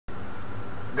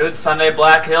Good Sunday,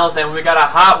 Black Hills, and we got a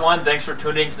hot one. Thanks for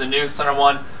tuning to the new Center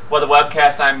One Weather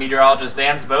Webcast. I'm meteorologist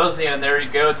Dan Sbosian, and there you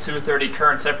go. 2:30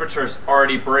 current temperatures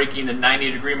already breaking the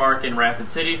 90-degree mark in Rapid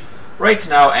City. Right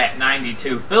now at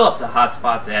 92. Phillip, the hot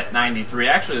spot, at 93.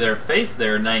 Actually, their face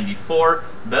there, 94.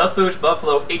 Belle Fourche,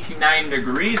 Buffalo, 89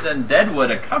 degrees, and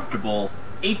Deadwood, a comfortable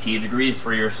 80 degrees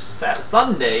for your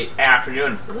Sunday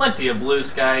afternoon. Plenty of blue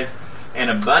skies and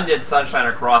abundant sunshine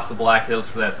across the Black Hills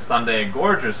for that Sunday. A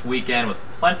gorgeous weekend with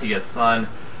plenty of sun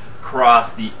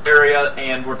across the area.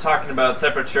 And we're talking about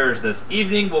temperatures this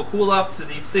evening. We'll cool off to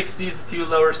the 60s, a few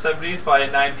lower 70s by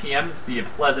 9 p.m. This will be a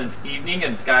pleasant evening,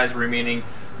 and skies remaining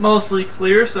mostly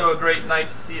clear, so a great night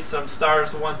to see some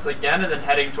stars once again. And then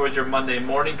heading towards your Monday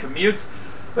morning commutes,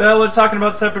 well, we're talking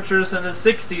about temperatures in the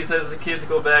 60s as the kids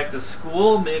go back to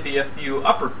school, maybe a few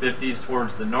upper 50s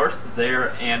towards the north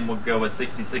there, and we'll go with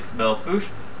 66 Belle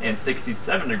Fourche and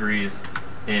 67 degrees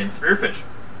in Spearfish.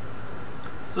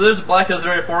 So there's a Black Hills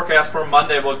area forecast for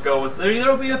Monday. We'll go with,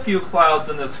 there'll be a few clouds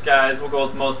in the skies. We'll go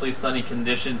with mostly sunny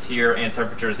conditions here, and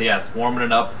temperatures, yes, warming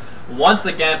it up once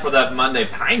again for that Monday.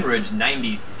 Pine Ridge,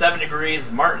 97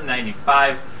 degrees, Martin,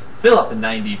 95, Phillip,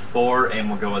 94, and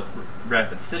we'll go with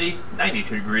Rapid City,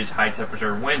 92 degrees, high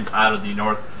temperature, winds out of the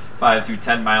north, 5 to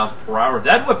 10 miles per hour.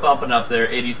 Deadwood bumping up there,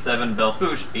 87, Belle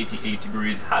Fourche, 88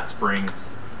 degrees, Hot Springs,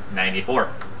 94.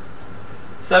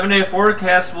 7-day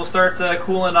forecast will start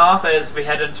cooling off as we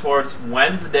head in towards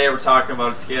Wednesday. We're talking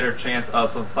about a scattered chance of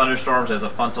some thunderstorms as a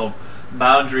frontal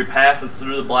boundary passes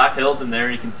through the Black Hills, and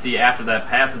there you can see after that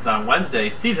passes on Wednesday,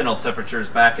 seasonal temperatures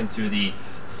back into the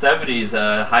 70s,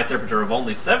 high temperature of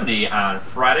only 70 on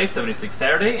Friday, 76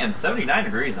 Saturday, and 79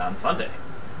 degrees on Sunday.